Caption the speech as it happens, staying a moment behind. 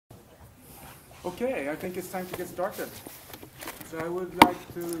Okay, I think it's time to get started. So I would like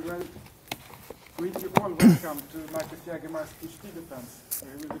to greet you all. Welcome to Marcus Jägemar's PhD defense.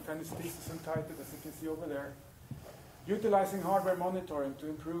 He will defend his thesis entitled, as you can see over there, Utilizing Hardware Monitoring to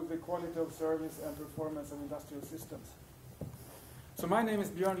Improve the Quality of Service and Performance of Industrial Systems. So my name is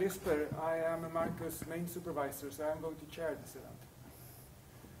Björn Lisper. I am Marcus' main supervisor, so I'm going to chair this event.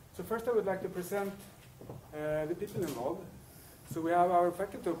 So first I would like to present the people involved. So we have our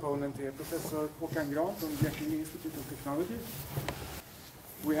faculty opponent here, Professor Håkan Gran from Jägemar Institute of Technology.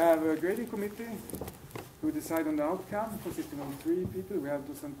 We have a grading committee who decide on the outcome, consisting of 3 people. We have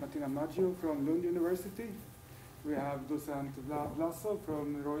Docent Martina Maggio from Lund University. We have Docent Vlasov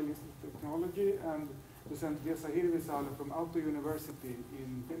from Royal Institute of Technology and Docent Vesa Hirvisalo from Aalto University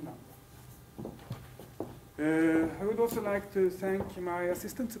in Finland. I would also like to thank my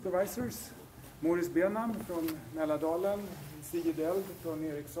assistant supervisors, Morris Benham from Mälardalen, Sigge Deld from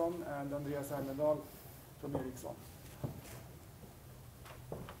Ericsson, and Andreas Almedal from Ericsson.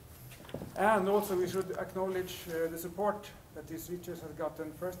 And also we should acknowledge the support that these researchers have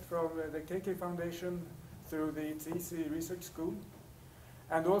gotten, first from the KK Foundation through the It's Easy Research School,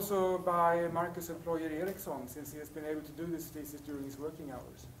 and also by Marcus' employer Ericsson, since he has been able to do this thesis during his working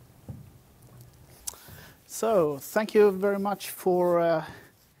hours. So, thank you very much for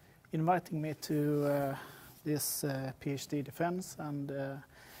inviting me to this PhD defense and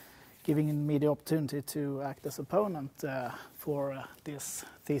giving me the opportunity to act as opponent for this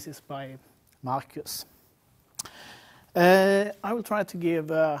thesis by Marcus. I will try to give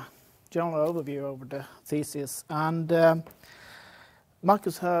a general overview over the thesis, and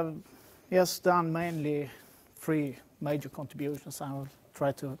Marcus has done mainly 3 major contributions. I will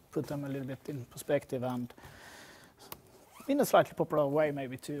try to put them a little bit in perspective and in a slightly popular way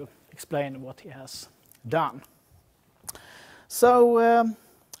maybe to explain what he has done. So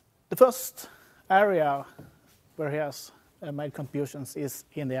the first area where he has made contributions is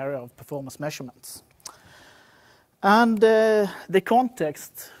in the area of performance measurements. And the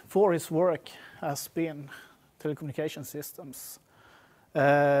context for his work has been telecommunication systems,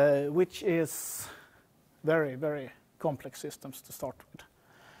 which is very, very complex systems to start with.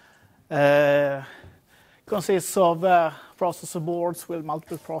 Consists of processor boards with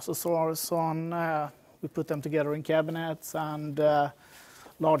multiple processors on. We put them together in cabinets and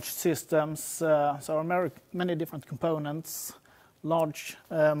large systems. So there are many different components, large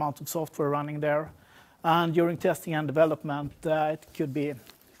amount of software running there. And during testing and development, it could be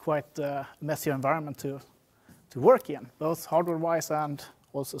quite a messy environment to work in, both hardware-wise and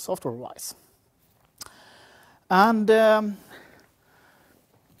also software-wise. And of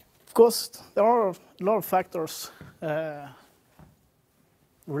course, there are a lot of factors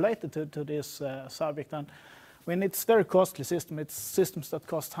related to this subject. And when it's very costly system, it's systems that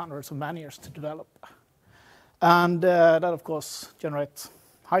cost hundreds of man-years to develop. And that, of course, generates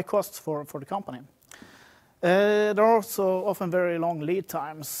high costs for the company. There are also often very long lead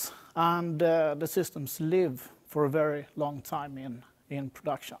times, and the systems live for a very long time in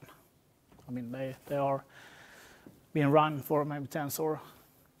production. I mean, they are being run for maybe tens of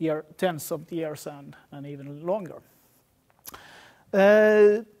years and even longer.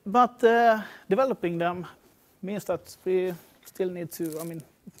 But developing them means that we still need to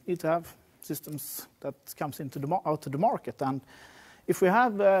have systems that comes out to the market. And if we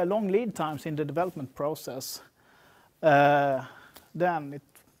have long lead times in the development process, then it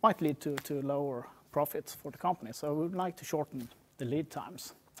might lead to lower profits for the company. So we would like to shorten the lead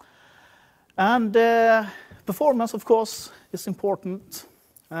times. And performance, of course, is important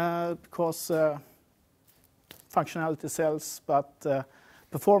because functionality sells, but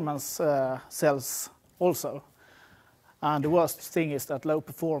performance sells also. And the worst thing is that low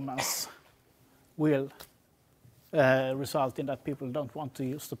performance will result in that people don't want to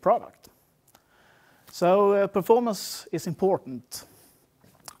use the product. So performance is important.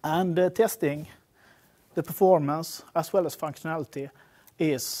 And testing the performance as well as functionality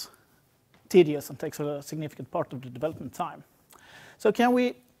is tedious and takes a significant part of the development time. So can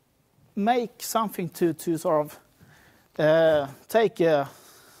we make something to sort of take a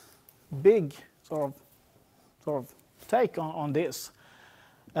big sort of take on this?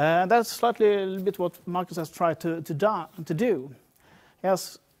 That's slightly a little bit what Marcus has tried to do. He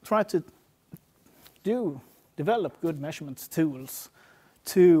has tried to develop good measurement tools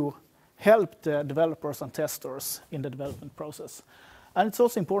to help the developers and testers in the development process. And it's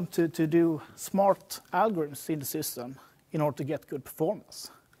also important to do smart algorithms in the system in order to get good performance.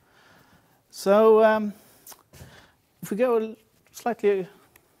 So if we go a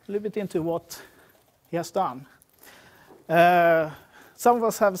little bit into what he has done. Some of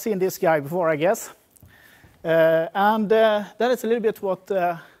us have seen this guy before, I guess. That is a little bit what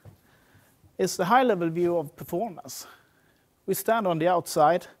is the high-level view of performance. We stand on the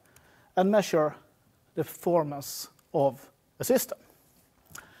outside and measure the performance of a system.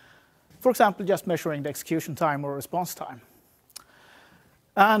 For example, just measuring the execution time or response time.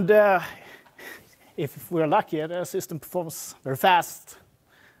 And if we're lucky, the system performs very fast.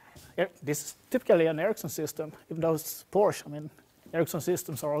 This is typically an Ericsson system, even though it's Porsche. I mean, Ericsson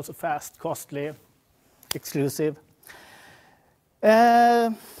systems are also fast, costly, exclusive.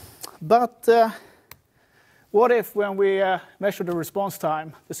 But what if when we measure the response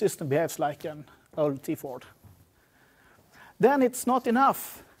time, the system behaves like an old T-Ford? Then it's not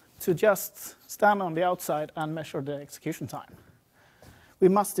enough to just stand on the outside and measure the execution time. We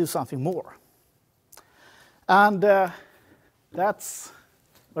must do something more. And that's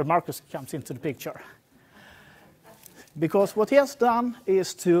where Marcus comes into the picture. Because what he has done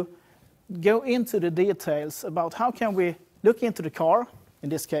is to go into the details about how can we look into the car, in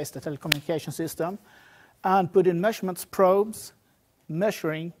this case the telecommunication system, and put in measurements probes,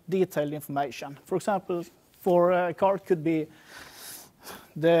 measuring detailed information. For example, for a car it could be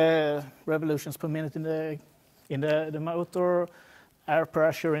the revolutions per minute in the motor, air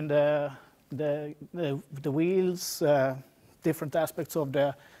pressure in the wheels, different aspects of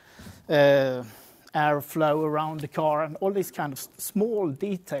the airflow around the car, and all these kind of small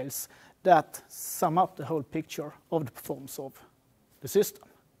details that sum up the whole picture of the performance of the system.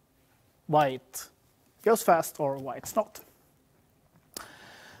 Why it goes fast or why it's not.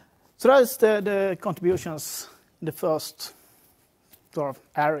 So that is the contributions in the first sort of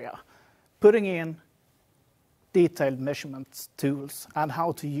area. Putting in detailed measurement tools and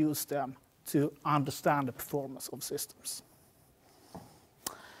how to use them to understand the performance of systems.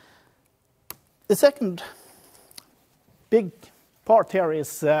 The second big part here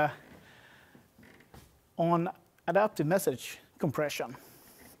is on adaptive message compression.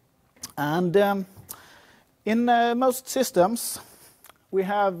 And in most systems, we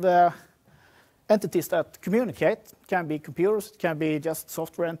have entities that communicate. It can be computers, it can be just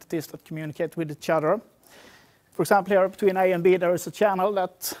software entities that communicate with each other. For example, here between A and B, there is a channel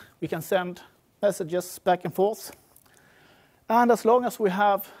that we can send messages back and forth. And as long as we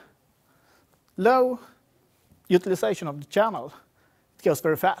have low utilization of the channel, it goes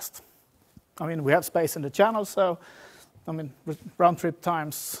very fast. I mean, we have space in the channel, so I mean, round-trip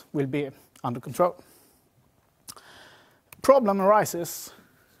times will be under control. Problem arises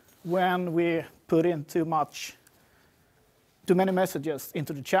when we put in too many messages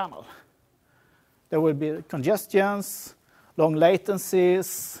into the channel. There will be congestions, long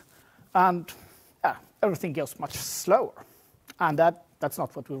latencies, and everything goes much slower. And that's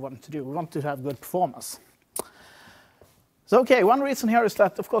not what we want to do. We want to have good performance. So, okay, one reason here is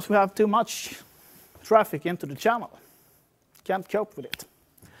that, of course, we have too much traffic into the channel. Can't cope with it.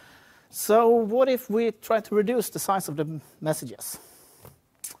 So what if we try to reduce the size of the messages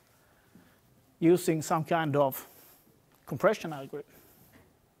using some kind of compression algorithm?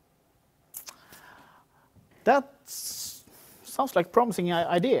 That sounds like a promising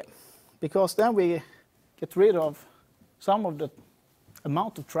idea, because then we get rid of some of the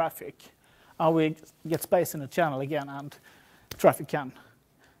amount of traffic, and we get space in the channel again, and traffic can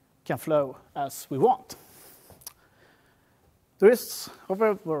flow as we want. There is,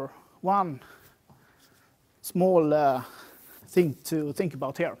 however, one small thing to think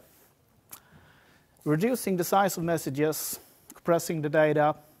about here. Reducing the size of messages, compressing the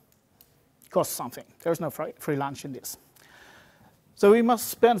data, costs something. There's no free lunch in this. So we must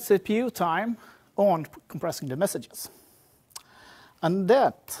spend CPU time on compressing the messages. And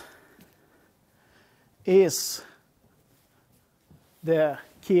that is the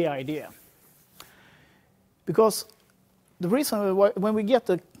key idea. Because the reason when we get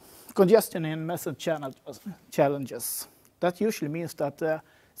the congestion in message challenges, that usually means that the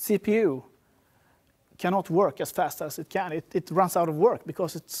CPU cannot work as fast as it can. It runs out of work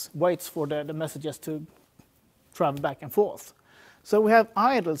because it waits for the messages to travel back and forth. So we have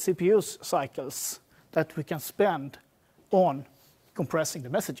idle CPU cycles that we can spend on compressing the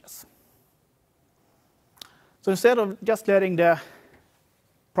messages. So instead of just letting the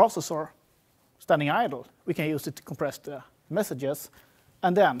processor standing idle, we can use it to compress the messages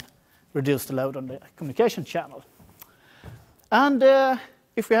and then reduce the load on the communication channel. And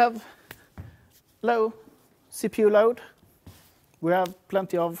if we have low CPU load, we have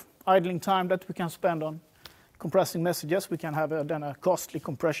plenty of idling time that we can spend on compressing messages. We can have then a costly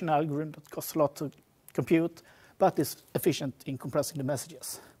compression algorithm that costs a lot to compute, but is efficient in compressing the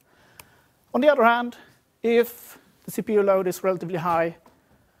messages. On the other hand, if the CPU load is relatively high,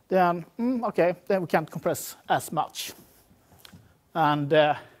 then, okay, then we can't compress as much. And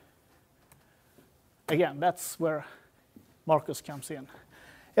again, that's where Marcus comes in.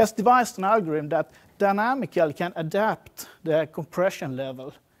 He has devised an algorithm that dynamically can adapt the compression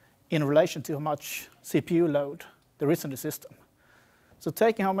level in relation to how much CPU load there is in the system. So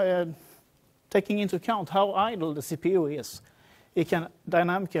taking into account how idle the CPU is, it can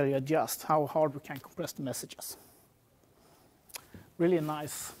dynamically adjust how hard we can compress the messages. Really a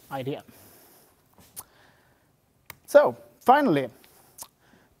nice idea. So, finally,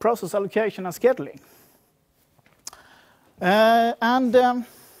 process allocation and scheduling.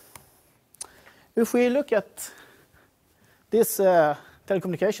 If we look at this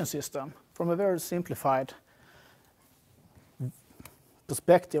telecommunication system from a very simplified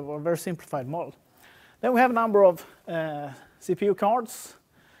perspective or very simplified model, then we have a number of CPU cards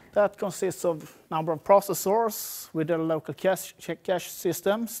that consists of a number of processors with their local cache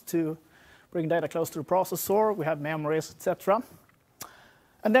systems to bring data close to the processor. We have memories, etc.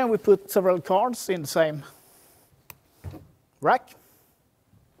 And then we put several cards in the same rack,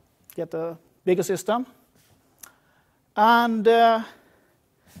 get a bigger system. And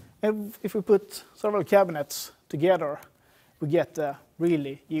if we put several cabinets together, we get a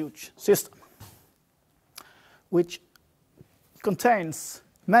really huge system, which contains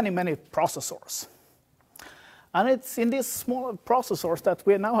many, many processors. And it's in these smaller processors that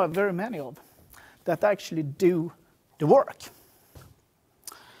we now have very many of that actually do the work.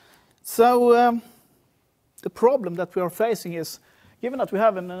 So the problem that we are facing is, given that we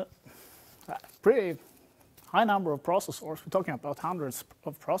have a pretty high number of processors, we're talking about hundreds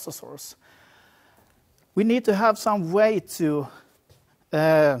of processors, we need to have some way to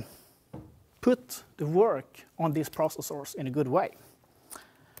put the work on these processors in a good way.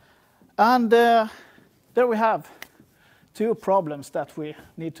 And there we have two problems that we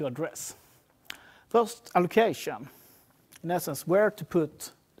need to address. First, allocation. In essence, where to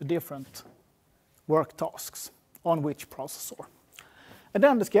put the different work tasks on which processor. And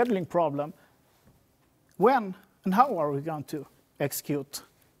then the scheduling problem. When and how are we going to execute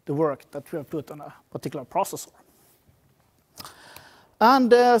the work that we have put on a particular processor?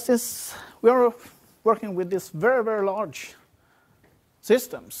 And since we are working with these very, very large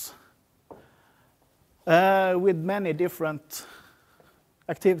systems with many different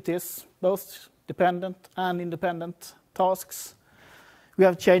activities, both dependent and independent tasks, we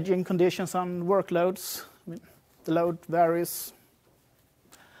have changing conditions on workloads. I mean, the load varies.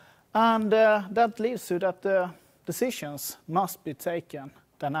 And that leads to that the decisions must be taken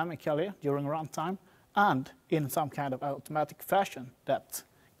dynamically during runtime and in some kind of automatic fashion that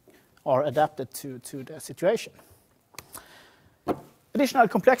are adapted to the situation. Additional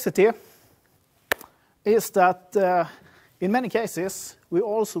complexity is that in many cases, we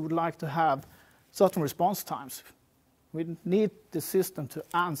also would like to have certain response times. We need the system to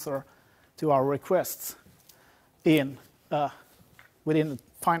answer to our requests within a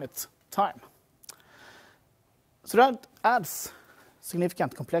finite time. So that adds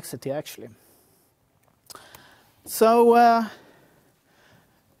significant complexity, actually. So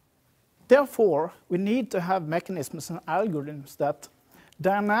therefore, we need to have mechanisms and algorithms that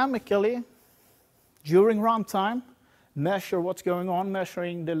dynamically, during runtime, measure what's going on,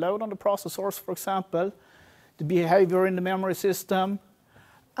 measuring the load on the processors, for example, the behavior in the memory system,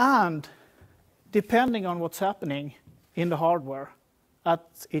 and depending on what's happening in the hardware at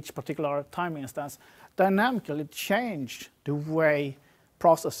each particular time instance, dynamically change the way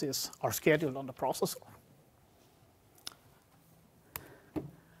processes are scheduled on the processor.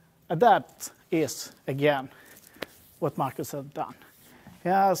 And that is, again, what Marcus has done. He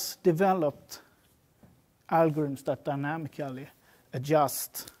has developed algorithms that dynamically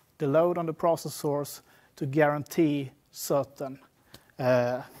adjust the load on the processors to guarantee certain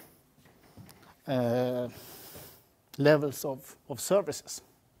levels of services.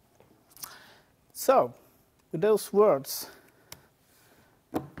 So, with those words,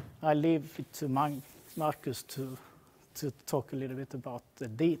 I leave it to Marcus to talk a little bit about the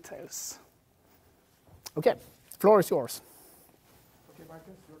details. Okay, the floor is yours. Okay,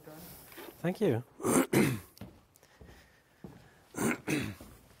 Marcus, your turn. Thank you.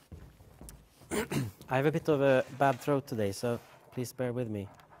 I have a bit of a bad throat today, so please bear with me.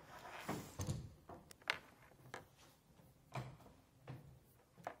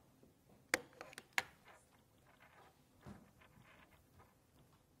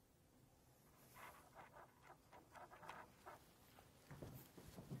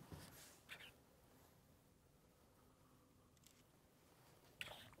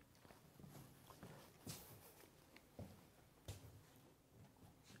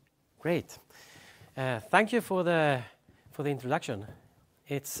 Great. Thank you for the introduction.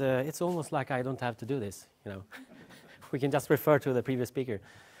 It's almost like I don't have to do this. You know, we can just refer to the previous speaker.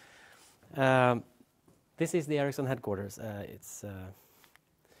 This is the Ericsson headquarters.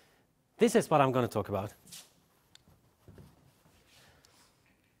 This is what I'm going to talk about.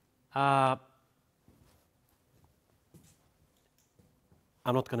 I'm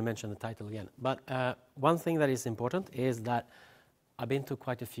not going to mention the title again, but one thing that is important is that I've been to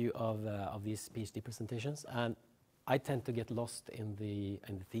quite a few of these PhD presentations, and I tend to get lost in the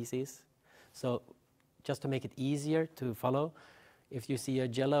thesis. So just to make it easier to follow, if you see a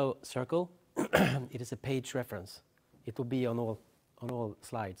yellow circle, it is a page reference. It will be on all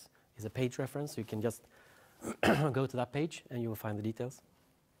slides. It's a page reference, so you can just go to that page and you will find the details.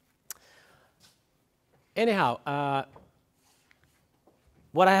 Anyhow,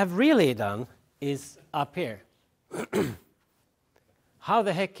 what I have really done is up here. How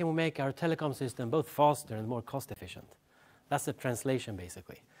the heck can we make our telecom system both faster and more cost efficient? That's the translation,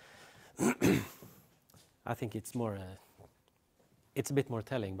 basically. I think it's more, it's a bit more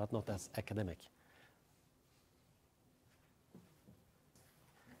telling, but not as academic.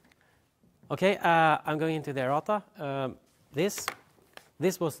 Okay, I'm going into the errata. This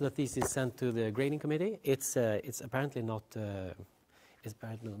was the thesis sent to the grading committee. It's apparently not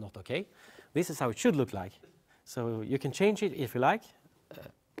okay. This is how it should look like. So you can change it if you like.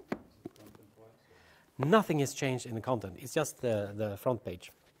 Nothing is changed in the content. It's just the front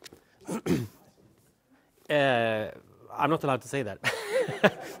page. I'm not allowed to say that.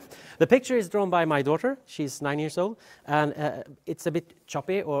 The picture is drawn by my daughter. She's 9 years old, and it's a bit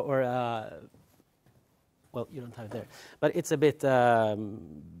choppy, or well, you don't have it there, but it's a bit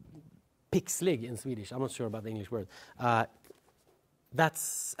pixlig in Swedish. I'm not sure about the English word.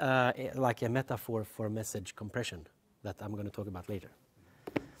 That's like a metaphor for message compression that I'm going to talk about later.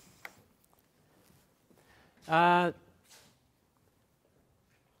 I'm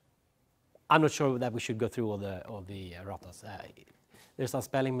not sure that we should go through all the erratas. There's some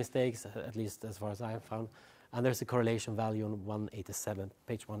spelling mistakes, at least as far as I have found, and there's a correlation value on 187,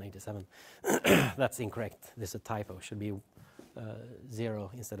 page 187. That's incorrect. There's a typo. It should be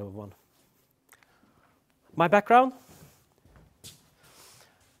 0 instead of 1. My background.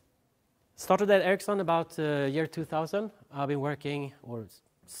 Started at Ericsson about year 2000. I've been working or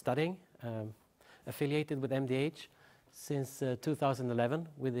studying, affiliated with MDH since 2011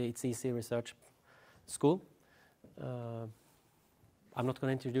 with the It's Easy Research School. I'm not going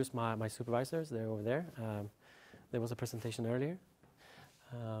to introduce my supervisors. They're over there. There was a presentation earlier.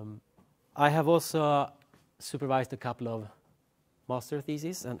 I have also supervised a couple of master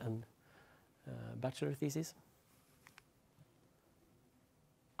theses and bachelor theses.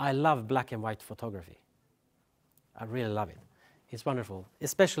 I love black and white photography. I really love it. It's wonderful,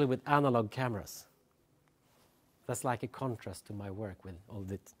 especially with analog cameras. That's like a contrast to my work with all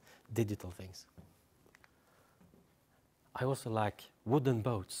the digital things. I also like wooden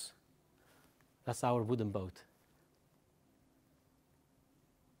boats. That's our wooden boat.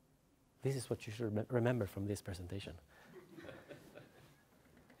 This is what you should remember from this presentation.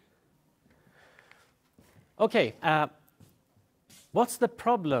 Okay, what's the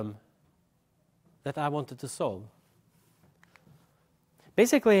problem that I wanted to solve?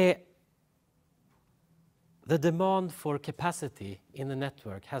 Basically, the demand for capacity in the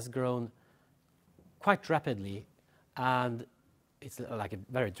network has grown quite rapidly, and it's like a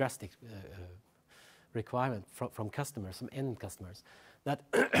very drastic requirement from customers, from end customers, that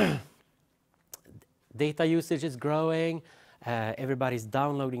data usage is growing, everybody's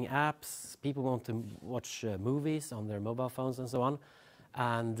downloading apps, people want to watch movies on their mobile phones and so on,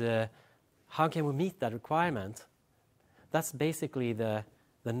 and how can we meet that requirement? That's basically the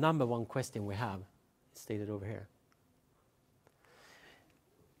number one question we have, stated over here.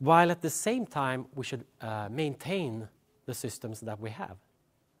 While at the same time, we should maintain the systems that we have.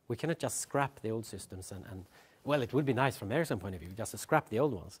 We cannot just scrap the old systems and well, it would be nice from Ericsson point of view, just to scrap the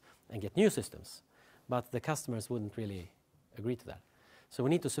old ones and get new systems. But the customers wouldn't really agree to that. So we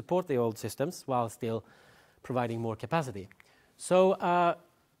need to support the old systems while still providing more capacity. So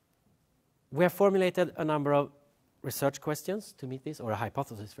we have formulated a number of research questions to meet this, or a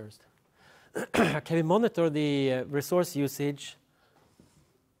hypothesis first. Can we monitor the resource usage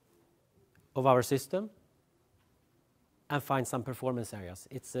of our system and find some performance areas?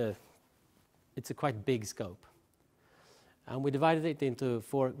 It's a quite big scope. And we divided it into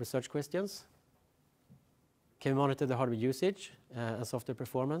 4 research questions. Can we monitor the hardware usage and software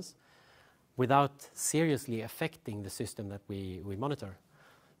performance without seriously affecting the system that we monitor?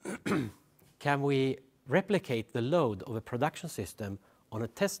 Can we replicate the load of a production system on a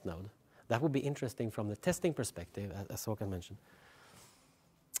test node. That would be interesting from the testing perspective, as Håkan mentioned.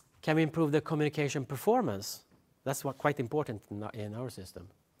 Can we improve the communication performance? That's quite important in our system.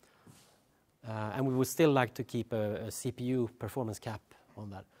 And we would still like to keep a CPU performance cap on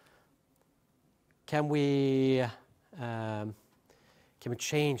that. Can we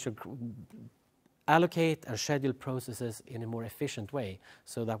change or allocate and schedule processes in a more efficient way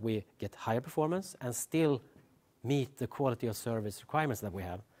so that we get higher performance and still meet the quality of service requirements that we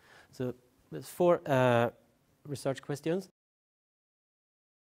have? So there's 4 research questions.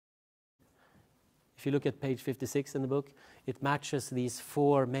 If you look at page 56 in the book, it matches these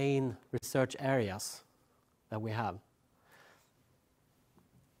 4 main research areas that we have.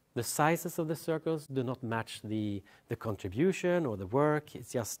 The sizes of the circles do not match the contribution or the work.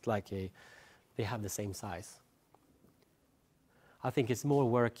 It's just like they have the same size. I think it's more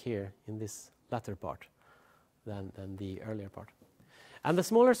work here in this latter part than the earlier part. And the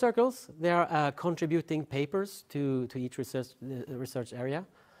smaller circles, they are contributing papers to each research area.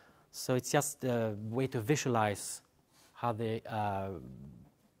 So it's just a way to visualize how they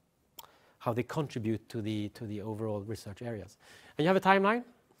contribute to the overall research areas. And you have a timeline.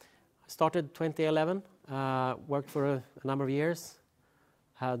 I started 2011, worked for a number of years,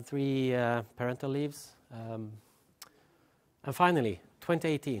 had 3 parental leaves, and finally,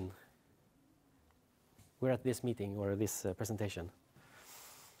 2018, we're at this meeting or this presentation.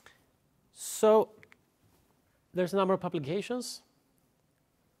 So there's a number of publications.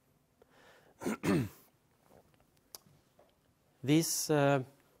 These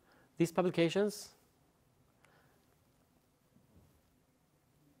publications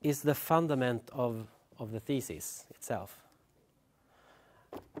is the fundament of the thesis itself.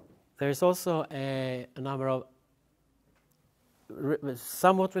 There is also a number of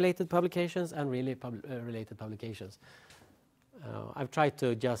somewhat related publications and really related publications. I've tried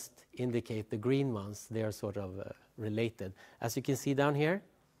to just indicate the green ones. They are sort of related. As you can see down here,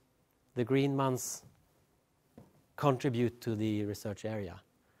 the green ones contribute to the research area.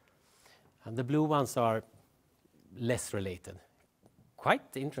 And the blue ones are less related.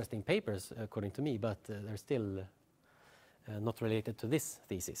 Quite interesting papers, according to me, but they're still not related to this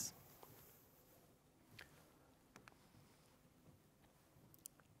thesis.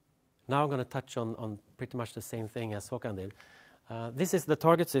 Now I'm going to touch on pretty much the same thing as Håkan did. This is the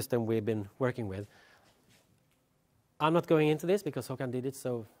target system we've been working with. I'm not going into this because Håkan did it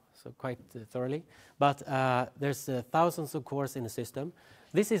so quite thoroughly, but there's thousands of cores in the system.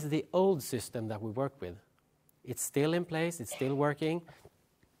 This is the old system that we work with. It's still in place, it's still working,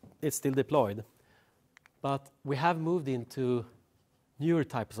 it's still deployed. But we have moved into newer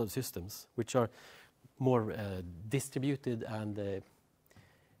types of systems, which are more distributed and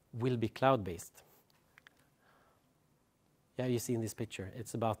will be cloud-based. Yeah, you see in this picture,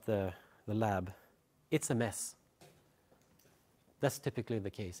 it's about the lab. It's a mess. That's typically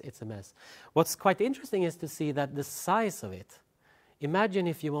the case. It's a mess. What's quite interesting is to see that the size of it. Imagine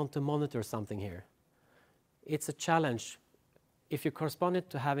if you want to monitor something here. It's a challenge. If you correspond it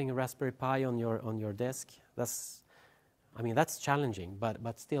to having a Raspberry Pi on your desk, that's challenging.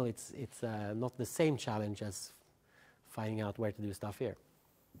 But still, it's not the same challenge as finding out where to do stuff here.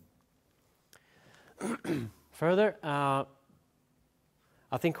 Further, I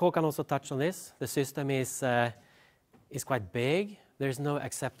think Håkan also touched on this. The system is quite big. There's no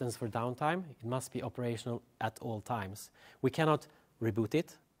acceptance for downtime. It must be operational at all times. We cannot reboot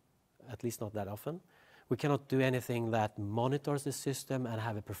it, at least not that often. We cannot do anything that monitors the system and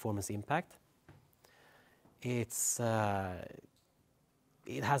have a performance impact. It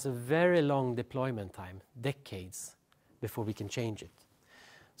has a very long deployment time, decades, before we can change it.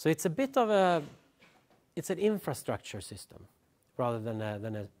 So it's a bit of it's an infrastructure system rather than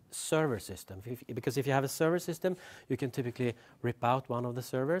a server system. Because if you have a server system, you can typically rip out one of the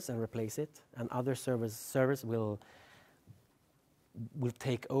servers and replace it, and other servers will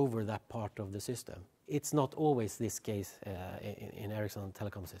take over that part of the system. It's not always this case in Ericsson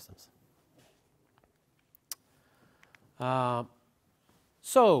telecom systems.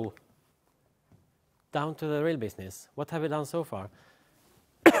 So, down to the real business. What have we done so far?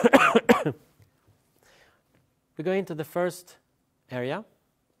 We go into the first area,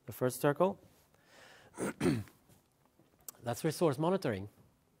 the first circle. That's resource monitoring.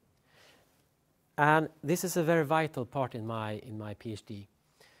 And this is a very vital part in my PhD.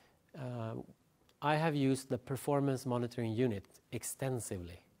 I have used the performance monitoring unit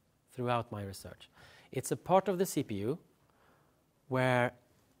extensively throughout my research. It's a part of the CPU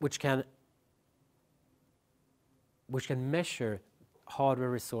which can measure hardware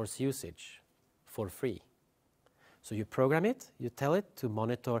resource usage for free. So you program it, you tell it to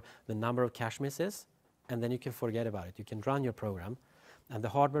monitor the number of cache misses, and then you can forget about it. You can run your program, and the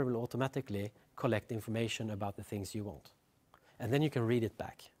hardware will automatically collect information about the things you want. And then you can read it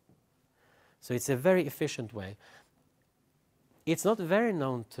back. So it's a very efficient way. It's not very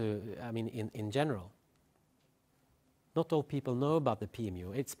known to, I mean, in general. Not all people know about the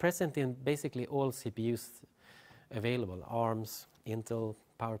PMU. It's present in basically all CPUs available, ARMs, Intel,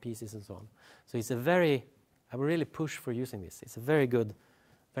 PowerPCs, and so on. So it's a very, I would really push for using this. It's a very good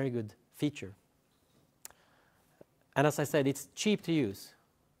feature. And as I said, it's cheap to use.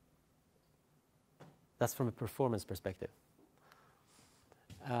 That's from a performance perspective.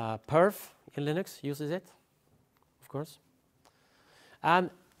 Perf in Linux uses it, of course. And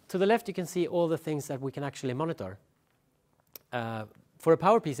to the left, you can see all the things that we can actually monitor. For a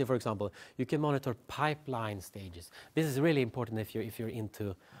PowerPC, for example, you can monitor pipeline stages. This is really important if you're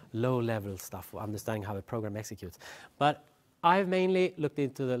into low-level stuff, understanding how a program executes. But I've mainly looked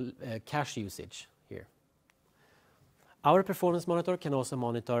into the cache usage here. Our performance monitor can also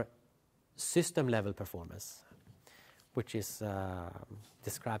monitor system-level performance, which is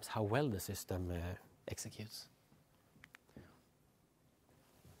describes how well the system executes.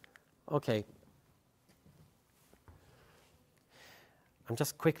 Okay. I'm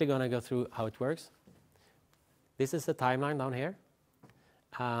just quickly going to go through how it works. This is the timeline down here.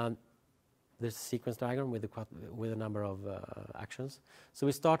 There's a sequence diagram with a number of actions. So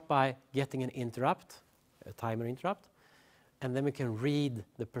we start by getting an interrupt, a timer interrupt, and then we can read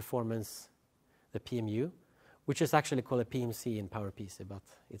the performance, the PMU, which is actually called a PMC in PowerPC, but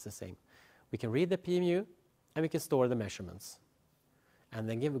it's the same. We can read the PMU, and we can store the measurements. And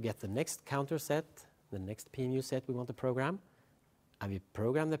then we get the next counter set, the next PMU set we want to program, and we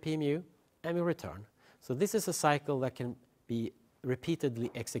program the PMU, and we return. So this is a cycle that can be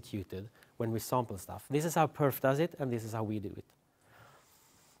repeatedly executed when we sample stuff. This is how Perf does it, and this is how we do it.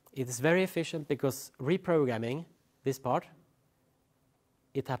 It is very efficient because reprogramming this part,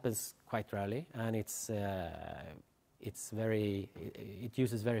 it happens quite rarely, and it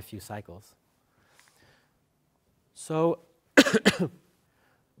uses very few cycles. So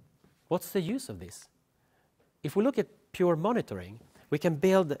what's the use of this? If we look at pure monitoring, we can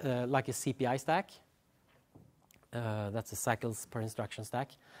build like a CPI stack. That's a cycles per instruction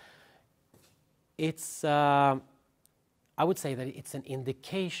stack. It's, I would say that it's an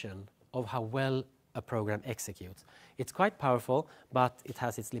indication of how well a program executes. It's quite powerful, but it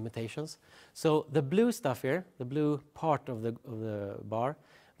has its limitations. So the blue stuff here, the blue part of the bar,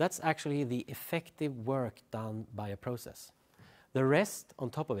 that's actually the effective work done by a process. The rest on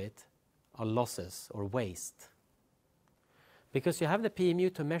top of it are losses or waste. Because you have the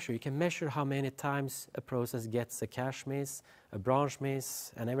PMU to measure, you can measure how many times a process gets a cache miss, a branch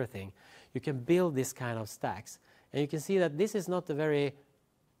miss, and everything. You can build this kind of stacks. And you can see that this is not a very,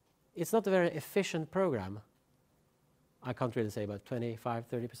 it's not a very efficient program. I can't really say about 25,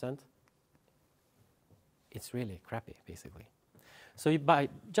 30%. It's really crappy, basically. So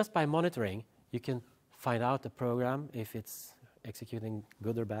just by monitoring, you can find out the program if it's executing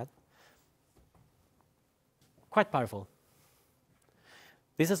good or bad. Quite powerful.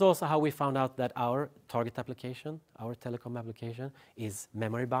 This is also how we found out that our target application, our telecom application, is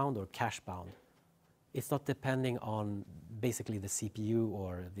memory bound or cache bound. It's not depending on basically the CPU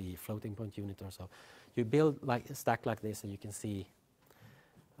or the floating point unit or so. You build like a stack like this, and you can see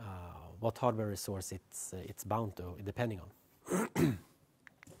what hardware resource it's bound to, depending on.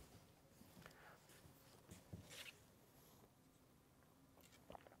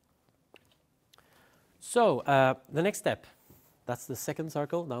 So the next step. That's the second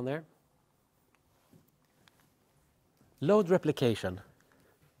circle down there. Load replication.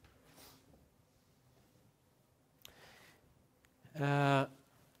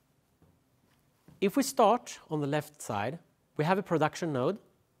 If we start on the left side, we have a production node.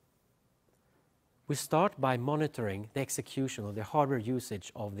 We start by monitoring the execution or the hardware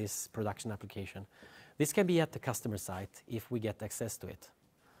usage of this production application. This can be at the customer site if we get access to it.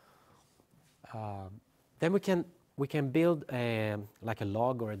 Then we can build like a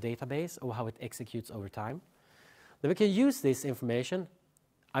log or a database of how it executes over time. Then we can use this information.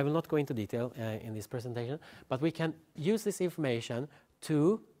 I will not go into detail in this presentation, but we can use this information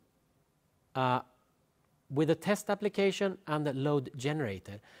to, with a test application and the load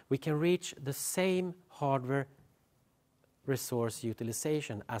generator, we can reach the same hardware resource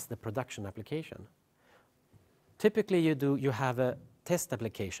utilization as the production application. Typically, you have a test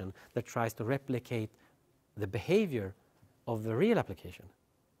application that tries to replicate the behavior of the real application.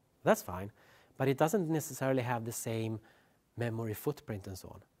 That's fine, but it doesn't necessarily have the same memory footprint and so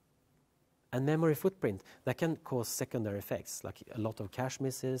on. and memory footprint that can cause secondary effects, like a lot of cache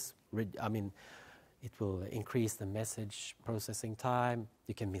misses. It will increase the message processing time.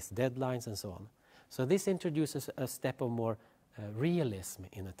 You can miss deadlines and so on. So this introduces a step of more realism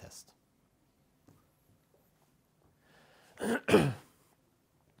in a test.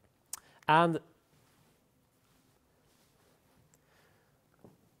 And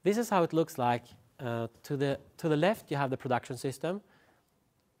this is how it looks like. To the left, you have the production system.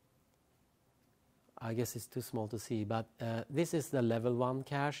 I guess it's too small to see, but this is the level 1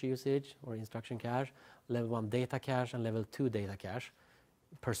 cache usage or instruction cache, level 1 data cache, and level 2 data cache,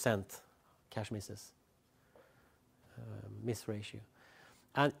 percent cache misses, miss ratio.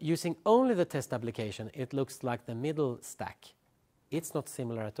 And using only the test application, it looks like the middle stack. It's not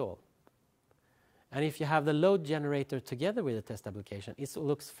similar at all. And if you have the load generator together with the test application, it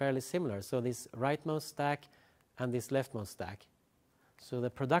looks fairly similar. So this rightmost stack and this leftmost stack. So the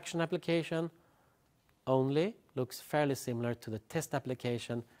production application only looks fairly similar to the test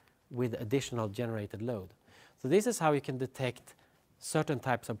application with additional generated load. So this is how you can detect certain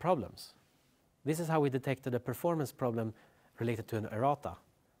types of problems. This is how we detected a performance problem related to an errata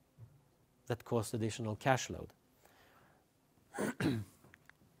that caused additional cache load.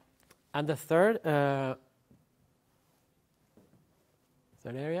 And the third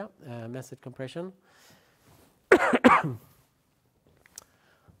area, message compression.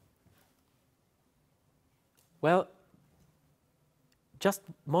 Well, just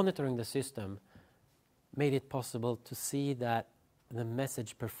monitoring the system made it possible to see that the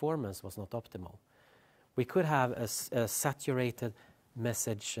message performance was not optimal. We could have a saturated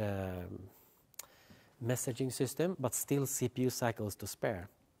messaging system, but still CPU cycles to spare.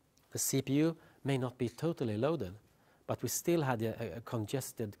 The CPU may not be totally loaded, but we still had a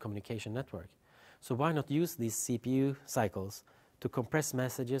congested communication network. So why not use these CPU cycles to compress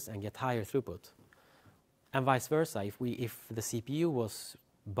messages and get higher throughput? And vice versa, if the CPU was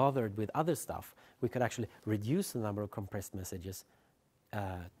bothered with other stuff, we could actually reduce the number of compressed messages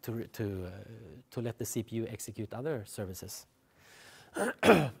to let the CPU execute other services.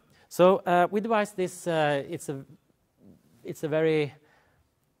 So we devised this.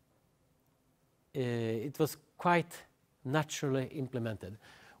 It was quite naturally implemented.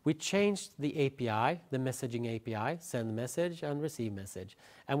 We changed the API, the messaging API, send message and receive message,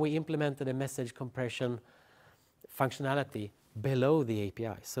 and we implemented a message compression functionality below the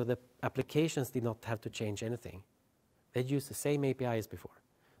API, so the applications did not have to change anything. They used the same API as before.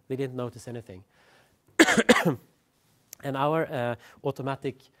 They didn't notice anything. And our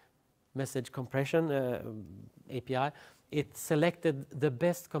automatic message compression API, it selected the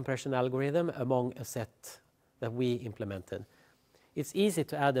best compression algorithm among a set that we implemented. It's easy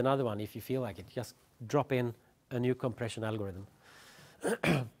to add another one if you feel like it. Just drop in a new compression algorithm.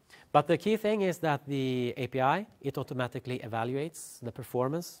 But the key thing is that the API, it automatically evaluates the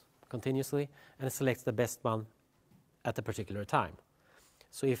performance continuously and it selects the best one at a particular time.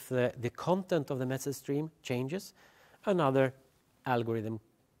 So if the content of the message stream changes, another algorithm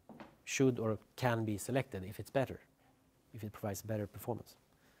should or can be selected if it's better, if it provides better performance.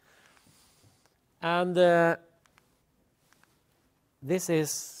 And this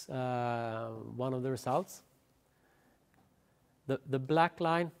is one of the results. The black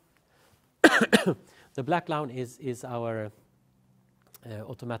line, the black line is our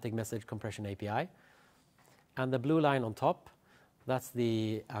automatic message compression API, and the blue line on top, that's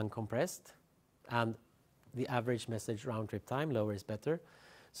the uncompressed, and the average message round trip time, lower is better.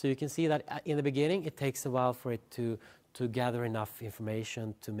 So you can see that in the beginning it takes a while for it to gather enough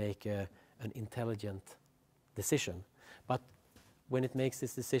information to make an intelligent decision. But when it makes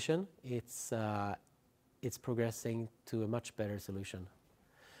this decision, it's progressing to a much better solution.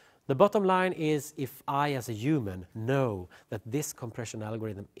 The bottom line is, if I as a human know that this compression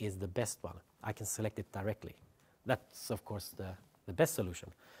algorithm is the best one, I can select it directly. That's of course the best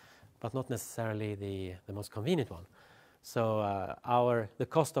solution, but not necessarily the most convenient one. So the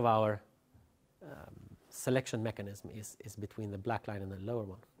cost of our selection mechanism is between the black line and the lower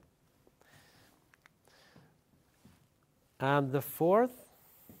one. And the fourth,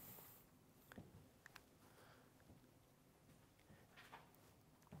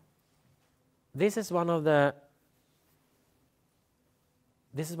 this is one of the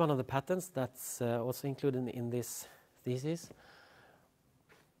patents that's also included in this thesis.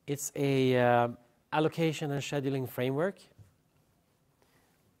 It's a allocation and scheduling framework.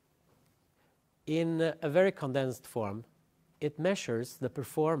 In a very condensed form, it measures the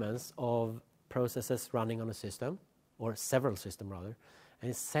performance of processes running on a system, or several systems rather, and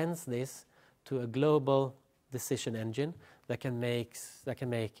it sends this to a global decision engine that can make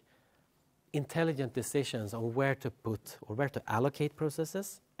intelligent decisions on where to put or where to allocate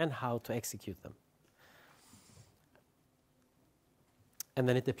processes and how to execute them. And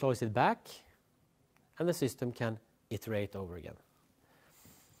then it deploys it back, and the system can iterate over again.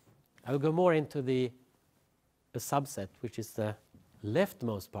 I will go more into the subset, which is the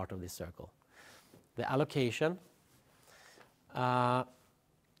leftmost part of this circle, the allocation. And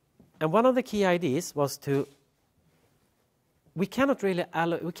one of the key ideas was we cannot really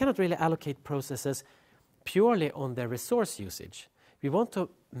allocate processes purely on their resource usage. We want to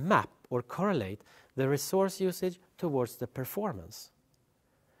map or correlate the resource usage towards the performance.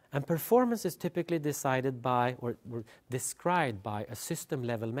 And performance is typically decided by or described by a system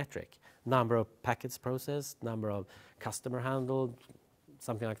level metric. Number of packets processed, number of customer handled,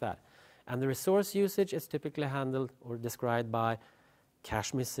 something like that. And the resource usage is typically handled or described by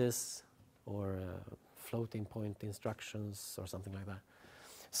cache misses or floating point instructions or something like that.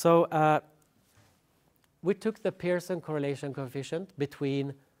 So we took the Pearson correlation coefficient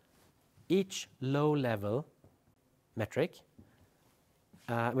between each low level metric.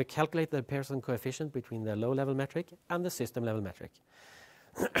 We calculate the Pearson coefficient between the low level metric and the system level metric.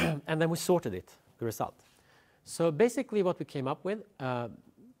 And then we sorted it, the result. So basically what we came up with,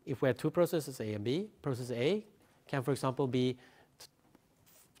 if we had two processes, A and B, process A can, for example, be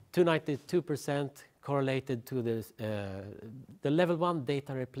 292% correlated to the level 1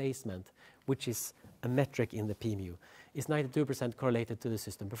 data replacement, which is a metric in the PMU, is 92% correlated to the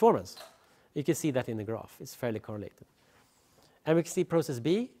system performance. You can see that in the graph. It's fairly correlated. And we can see process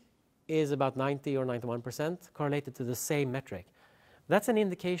B is about 90 or 91% correlated to the same metric. That's an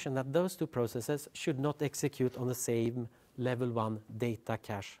indication that those two processes should not execute on the same level 1 data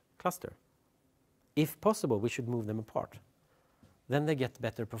cache cluster. If possible, we should move them apart. Then they get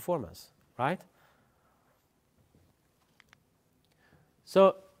better performance, right?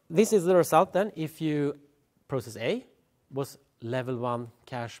 So this is the result then. If you process A was level 1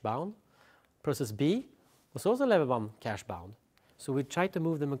 cache bound, process B was also level 1 cache bound. So we try to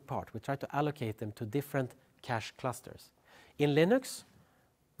move them apart. We try to allocate them to different cache clusters. In Linux,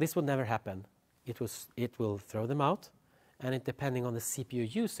 this would never happen. It will throw them out, and it, depending on the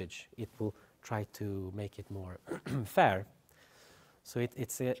CPU usage, it will try to make it more fair. So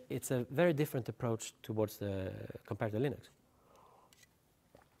it's a very different approach towards the compared to Linux.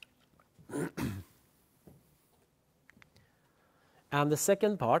 And the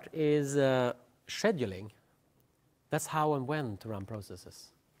second part is scheduling. That's how and when to run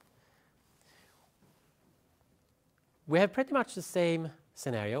processes. We have pretty much the same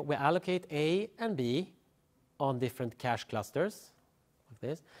scenario. We allocate A and B on different cache clusters, like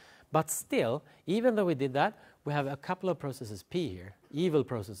this. But still, even though we did that, we have a couple of processes P here, evil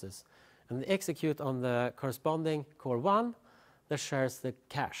processes. And they execute on the corresponding core 1 that shares the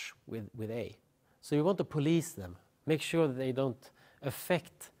cache with A. So you want to police them, make sure that they don't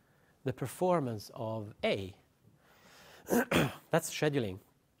affect the performance of A. That's scheduling.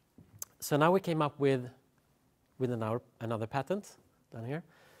 So now we came up with another patent down here.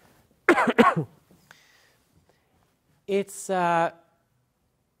 It's the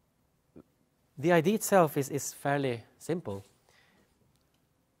idea itself is fairly simple.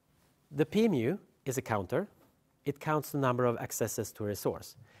 The PMU is a counter. It counts the number of accesses to a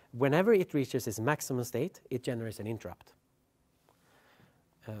resource. Whenever it reaches its maximum state, it generates an interrupt.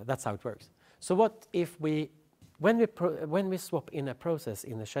 That's how it works. So what if when we swap in a process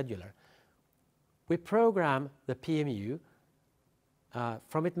in the scheduler, we program the PMU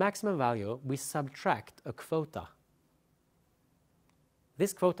from its maximum value, we subtract a quota.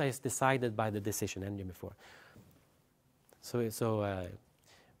 This quota is decided by the decision engine before. So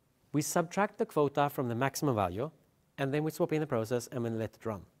we subtract the quota from the maximum value, and then we swap in the process and then let it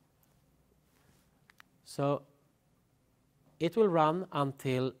run. So it will run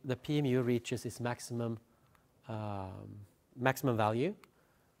until the PMU reaches its maximum value,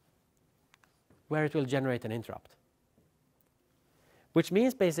 where it will generate an interrupt. Which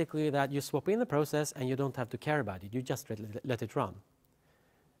means basically that you swap in the process and you don't have to care about it. You just let it run.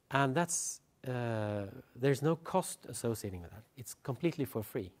 And that's there's no cost associated with that. It's completely for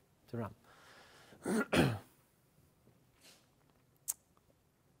free to run.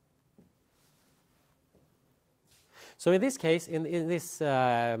 So in this case, in this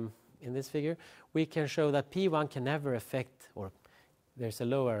figure, we can show that P1 can never affect, or there's a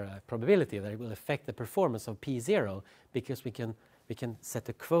lower probability that it will affect the performance of P0 because we can set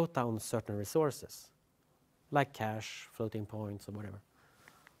a quota on certain resources, like cache, floating points, or whatever.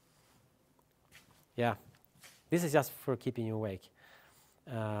 Yeah, this is just for keeping you awake.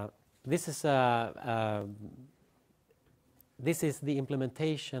 This is this is the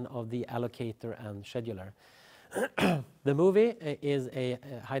implementation of the allocator and scheduler. The movie is a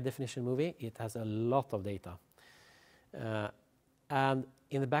high-definition movie. It has a lot of data. And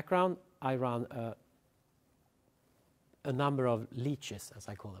in the background, I run a number of leeches, as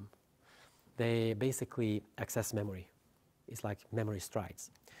I call them. They basically access memory. It's like memory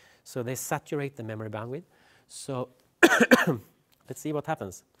strides. So they saturate the memory bandwidth. So let's see what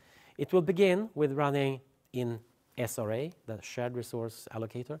happens. It will begin with running in SRA, the shared resource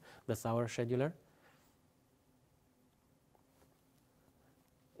allocator. That's our scheduler.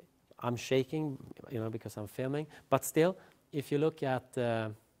 I'm shaking, because I'm filming. But still, if you look at,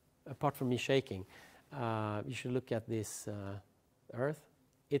 apart from me shaking, you should look at this Earth.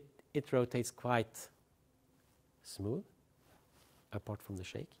 It rotates quite smooth, apart from the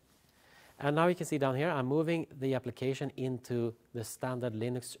shake. And now you can see down here, I'm moving the application into the standard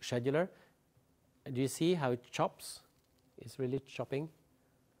Linux scheduler. Do you see how it chops? It's really chopping.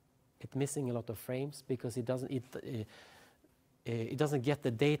 It's missing a lot of frames because it doesn't get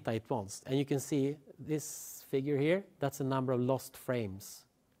the data it wants. And you can see this figure here, that's the number of lost frames.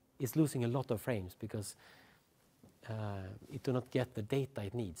 It's losing a lot of frames because it do not get the data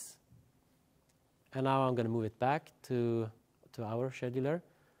it needs. And now I'm going to move it back to our scheduler,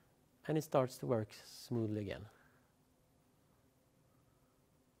 and it starts to work smoothly again.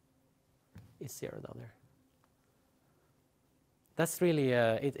 It's 0 down there. That's really,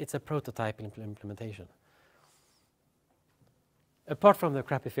 it's a prototype implementation. Apart from the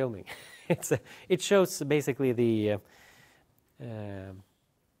crappy filming, it shows basically the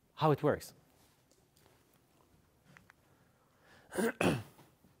how it works.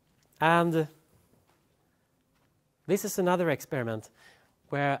 And this is another experiment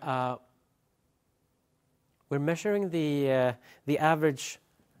where we're measuring the average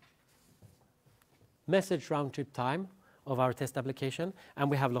message round trip time of our test application, and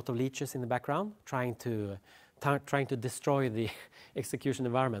we have a lot of leeches in the background trying to destroy the execution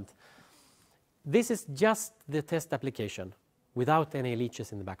environment. This is just the test application without any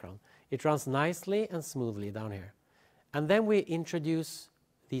leeches in the background. It runs nicely and smoothly down here. And then we introduce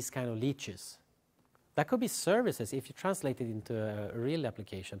these kind of leeches. That could be services if you translate it into a real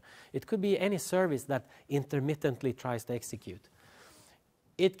application. It could be any service that intermittently tries to execute.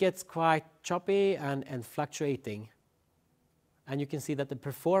 It gets quite choppy and fluctuating. And you can see that the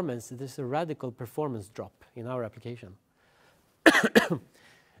performance, there's a radical performance drop in our application.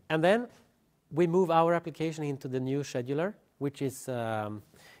 And then we move our application into the new scheduler, which is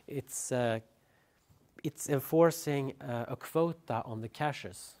it's enforcing a quota on the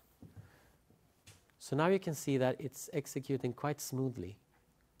caches. So now you can see that it's executing quite smoothly.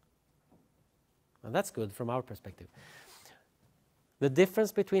 And that's good from our perspective. The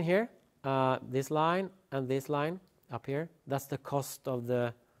difference between here, this line and this line up here, that's the cost of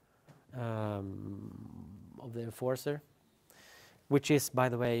the enforcer, which is, by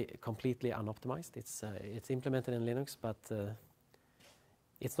the way, completely unoptimized. It's implemented in Linux, but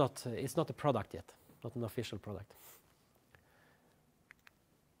it's not a product yet, not an official product.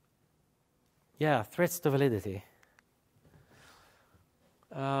 Yeah, threats to validity.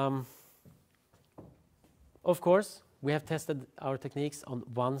 Of course, we have tested our techniques on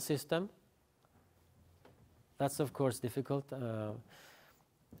one system. That's, of course, difficult.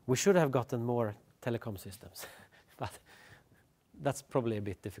 We should have gotten more telecom systems, but that's probably a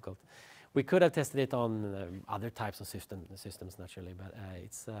bit difficult. We could have tested it on other types of systems naturally, but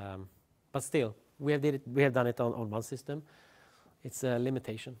but still, we have done it on one system. It's a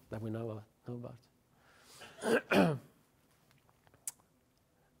limitation that we know about.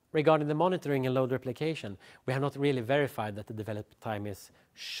 Regarding the monitoring and load replication, we have not really verified that the development time is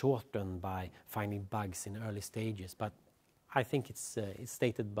shortened by finding bugs in early stages, but I think it's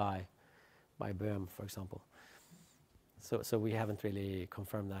stated by Böhm, for example. So we haven't really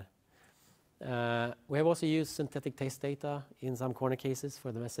confirmed that. We have also used synthetic test data in some corner cases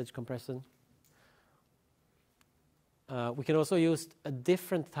for the message compression. We can also use a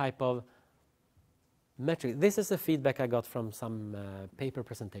different type of metric. This is the feedback I got from some paper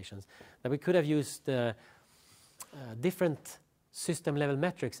presentations, that we could have used different system level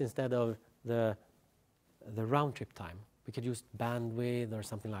metrics instead of the round trip time. We could use bandwidth or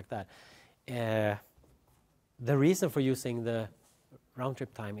something like that. The reason for using the round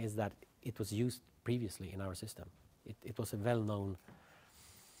trip time is that it was used previously in our system. It was a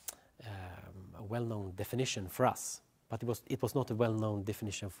well-known definition for us, but it was not a well-known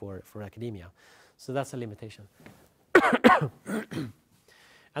definition for academia. So that's a limitation.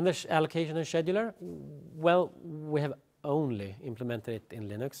 And the allocation and scheduler, well, we have only implemented it in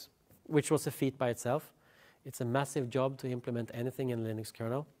Linux, which was a feat by itself. It's a massive job to implement anything in Linux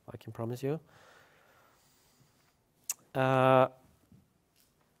kernel, I can promise you. And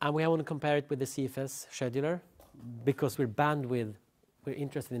we want to compare it with the CFS scheduler because we're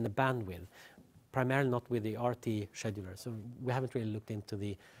interested in the bandwidth, primarily not with the RT scheduler. So we haven't really looked into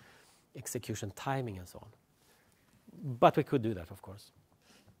the execution timing and so on. But we could do that, of course.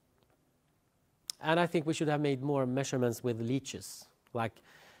 And I think we should have made more measurements with leeches, like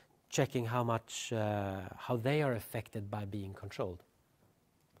checking how much, how they are affected by being controlled.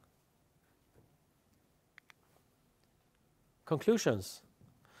 Conclusions.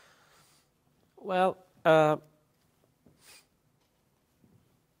 Well, I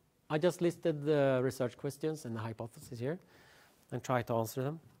just listed the research questions and the hypotheses here and try to answer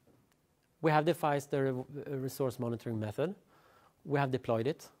them. We have devised the resource monitoring method. We have deployed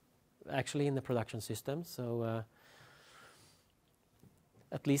it, actually in the production system, so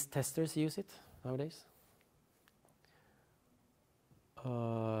at least testers use it nowadays.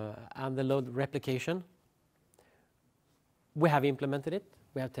 And the load replication, we have implemented it,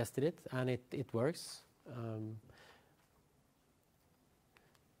 we have tested it, and it works.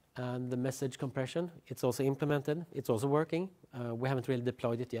 And the message compression, it's also implemented, it's also working. We haven't really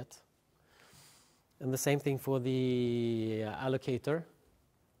deployed it yet. And the same thing for the allocator.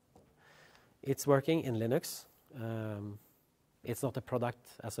 It's working in Linux. It's not a product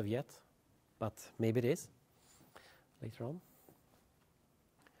as of yet, but maybe it is later on.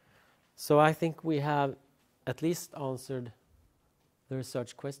 So I think we have at least answered the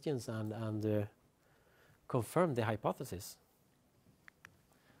research questions and confirmed the hypothesis.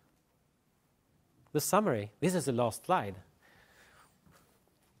 The summary, this is the last slide.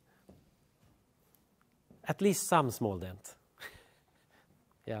 At least some small dent.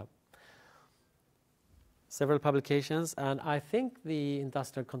 Yeah. Several publications, and I think the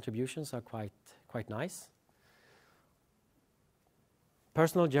industrial contributions are quite nice.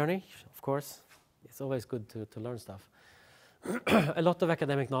 Personal journey, of course. It's always good to learn stuff. A lot of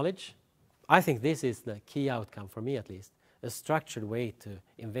academic knowledge. I think this is the key outcome for me, at least. A structured way to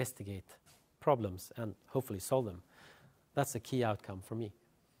investigate problems and hopefully solve them. That's a key outcome for me.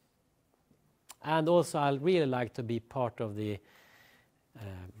 And also, I'd really like to be part of the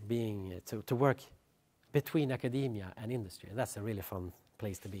to work between academia and industry. That's a really fun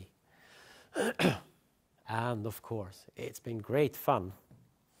place to be. And of course, it's been great fun.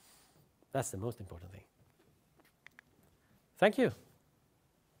 That's the most important thing. Thank you.